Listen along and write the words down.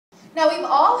Now, we've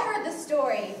all heard the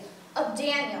story of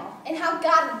Daniel and how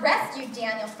God rescued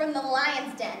Daniel from the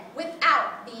lion's den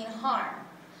without being harmed.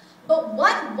 But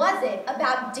what was it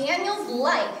about Daniel's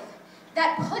life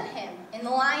that put him in the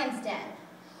lion's den?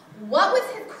 What was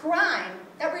his crime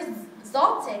that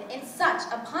resulted in such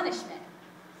a punishment?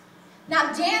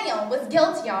 Now, Daniel was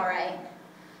guilty, all right,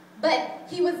 but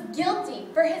he was guilty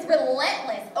for his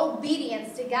relentless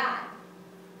obedience to God.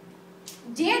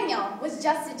 Daniel was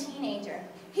just a teenager.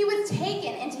 He was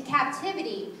taken into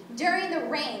captivity during the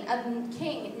reign of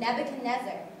King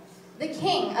Nebuchadnezzar, the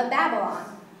king of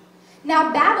Babylon.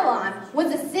 Now, Babylon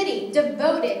was a city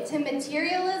devoted to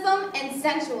materialism and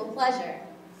sensual pleasure.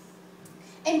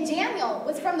 And Daniel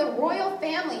was from the royal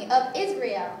family of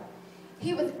Israel.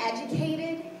 He was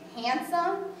educated,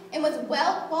 handsome, and was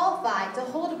well qualified to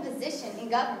hold a position in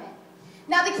government.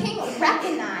 Now, the king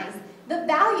recognized the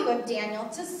value of Daniel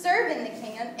to serve in the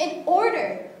kingdom in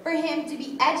order for him to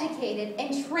be educated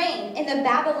and trained in the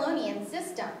Babylonian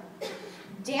system.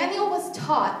 Daniel was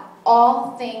taught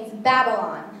all things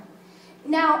Babylon.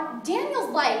 Now, Daniel's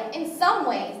life in some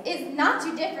ways is not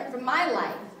too different from my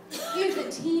life. He was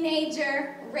a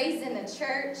teenager, raised in the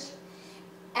church,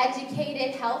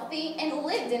 educated, healthy, and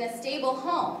lived in a stable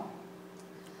home.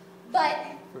 But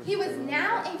he was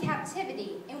now in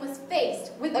captivity and was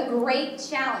faced with a great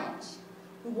challenge.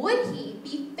 Would he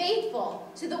be faithful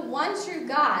to the one true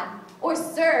God or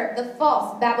serve the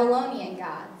false Babylonian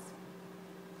gods?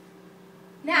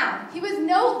 Now, he was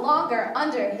no longer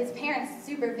under his parents'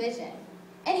 supervision,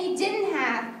 and he didn't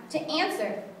have to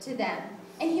answer to them,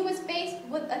 and he was faced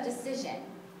with a decision.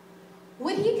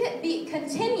 Would he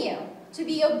continue to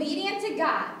be obedient to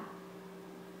God?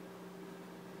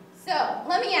 So,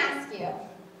 let me ask you,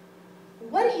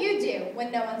 what do you do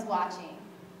when no one's watching?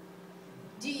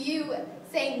 Do you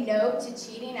say no to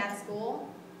cheating at school?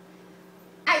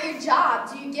 At your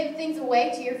job, do you give things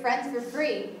away to your friends for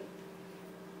free?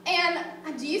 And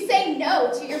do you say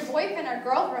no to your boyfriend or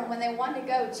girlfriend when they want to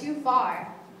go too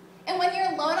far? And when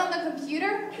you're alone on the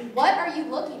computer, what are you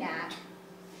looking at?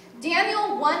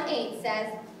 Daniel 1:8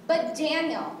 says, "But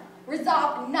Daniel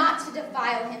resolved not to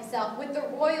defile himself with the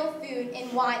royal food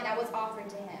and wine that was offered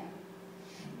to him."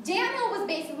 Daniel was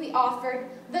basically offered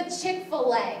the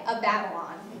Chick-fil-A of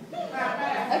Babylon.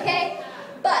 Okay?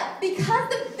 But because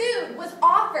the food was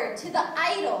offered to the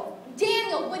idol,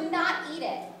 Daniel would not eat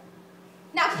it.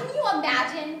 Now, can you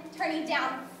imagine turning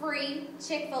down free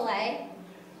Chick-fil-A?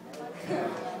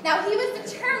 Now, he was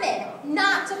determined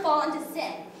not to fall into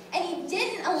sin, and he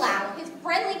didn't allow his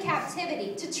friendly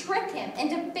captivity to trick him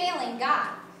into failing God.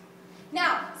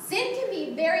 Now, sin can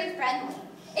be very friendly.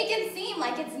 It can seem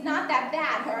like it's not that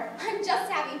bad, or I'm just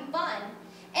having fun,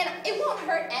 and it won't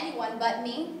hurt anyone but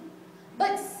me.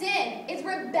 But sin is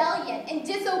rebellion and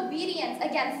disobedience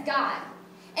against God.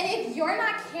 And if you're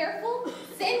not careful,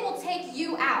 sin will take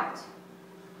you out.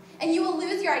 And you will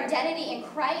lose your identity in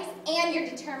Christ and your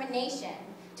determination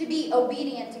to be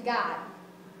obedient to God.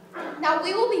 Now,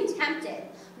 we will be tempted,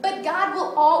 but God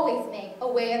will always make a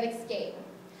way of escape.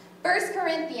 1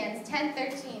 Corinthians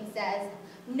 10:13 says,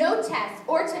 "No test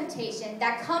or temptation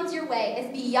that comes your way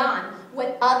is beyond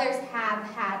what others have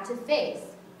had to face."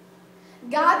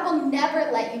 God will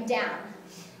never let you down.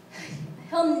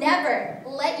 He'll never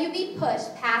let you be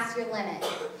pushed past your limit.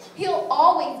 He'll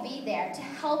always be there to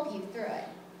help you through it.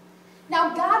 Now,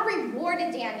 God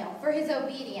rewarded Daniel for his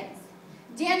obedience.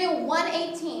 Daniel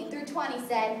 1:18-20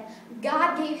 said,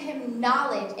 God gave him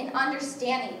knowledge and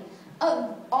understanding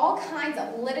of all kinds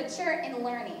of literature and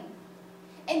learning.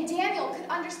 And Daniel could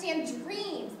understand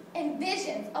dreams and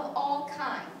visions of all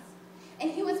kinds.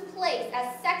 And he was placed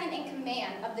as second in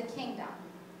command of the kingdom.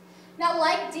 Now,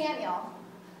 like Daniel,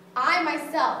 I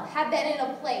myself have been in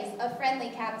a place of friendly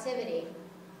captivity.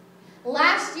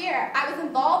 Last year, I was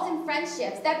involved in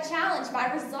friendships that challenged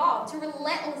my resolve to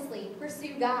relentlessly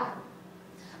pursue God.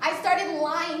 I started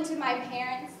lying to my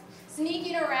parents,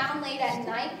 sneaking around late at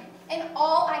night, and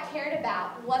all I cared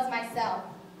about was myself.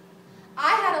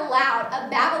 I had allowed a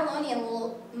Babylonian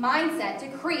mindset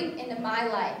to creep into my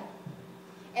life,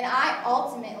 and I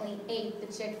ultimately ate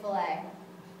the Chick-fil-A.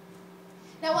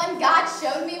 Now, when God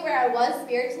showed me where I was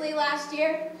spiritually last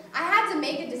year, I had to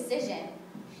make a decision,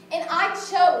 and I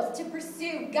chose to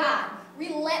pursue God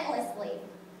relentlessly.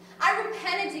 I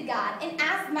repented to God and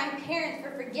asked my parents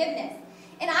for forgiveness,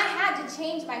 and I had to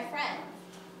change my friends.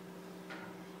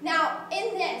 Now,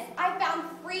 in this, I found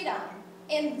freedom,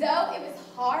 and though it was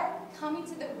hard coming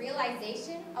to the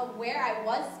realization of where I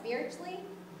was spiritually,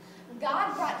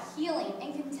 God brought healing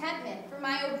and contentment for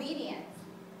my obedience.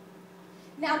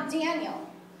 Now, Daniel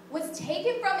was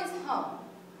taken from his home,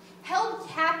 held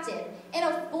captive in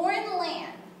a foreign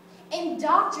land,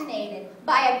 indoctrinated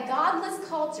by a godless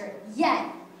culture, yet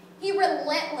he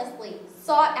relentlessly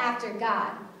sought after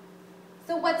God.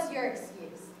 So what's your excuse?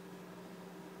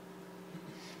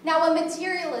 Now, when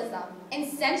materialism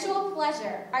and sensual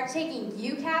pleasure are taking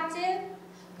you captive,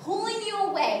 pulling you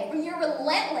away from your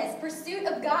relentless pursuit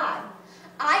of God,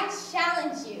 I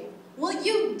challenge you, will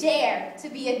you dare to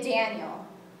be a Daniel?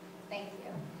 Thank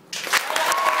you.